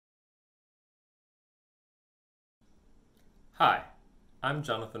Hi, I'm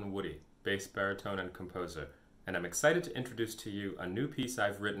Jonathan Woody, bass baritone and composer, and I'm excited to introduce to you a new piece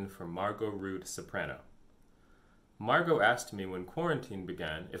I've written for Margot Rood, soprano. Margot asked me when quarantine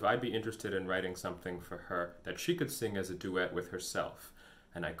began if I'd be interested in writing something for her that she could sing as a duet with herself,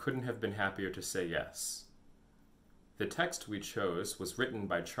 and I couldn't have been happier to say yes. The text we chose was written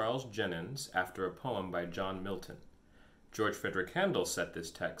by Charles Jennens after a poem by John Milton. George Frederick Handel set this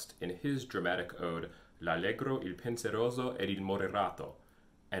text in his dramatic ode L'allegro, il penseroso ed il moderato,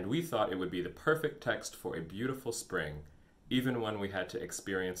 and we thought it would be the perfect text for a beautiful spring, even one we had to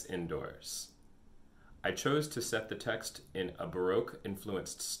experience indoors. I chose to set the text in a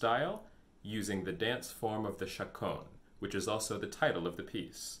Baroque-influenced style, using the dance form of the Chaconne, which is also the title of the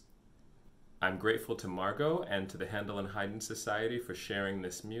piece. I'm grateful to Margot and to the Handel and Haydn Society for sharing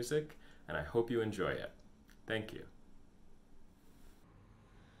this music, and I hope you enjoy it. Thank you.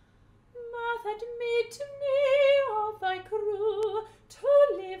 Mirth admit me of thy crew, to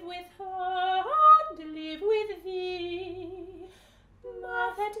live with her and live with thee.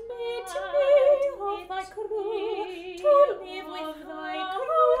 Mirth admit me of thy crew, to live with thy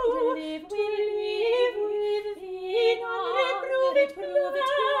crew, to live with thee. Unreproved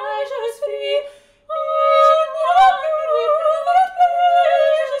pleasures free, unreproved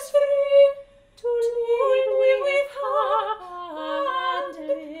pleasures free, to live with her and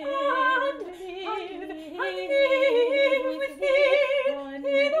live with thee.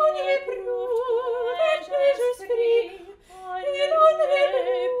 In unreproved pleasures free, in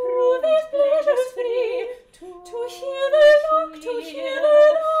unreproved pleasures free, to hear the lark, to hear the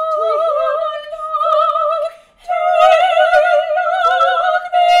lark, to hear the lark, to hear the lark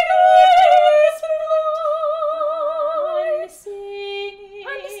make its flight.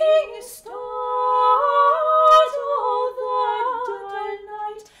 And sing startle the dull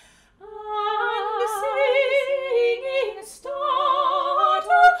night, and singing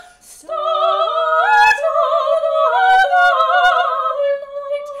startle the dull night, and to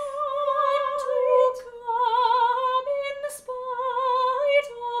come in spite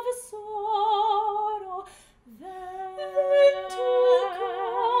of sorrow, then to come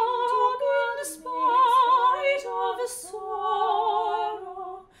in spite of sorrow,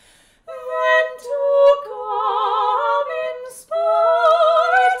 then to come in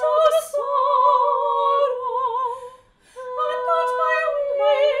spite of sorrow, and at my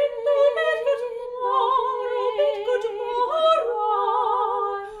window bid good morrow, bid good morrow,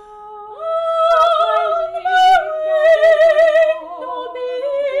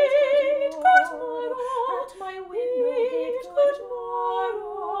 at my window bid good morrow,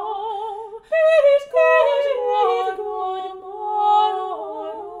 bid good morrow.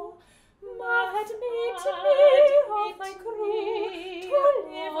 Mirth admit me of thy crew, to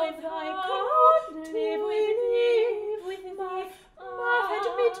live with thy crew, to live with thee. Mirth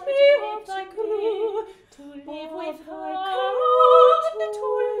admit me of thy crew, to live with thy crew, to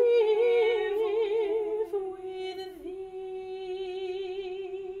live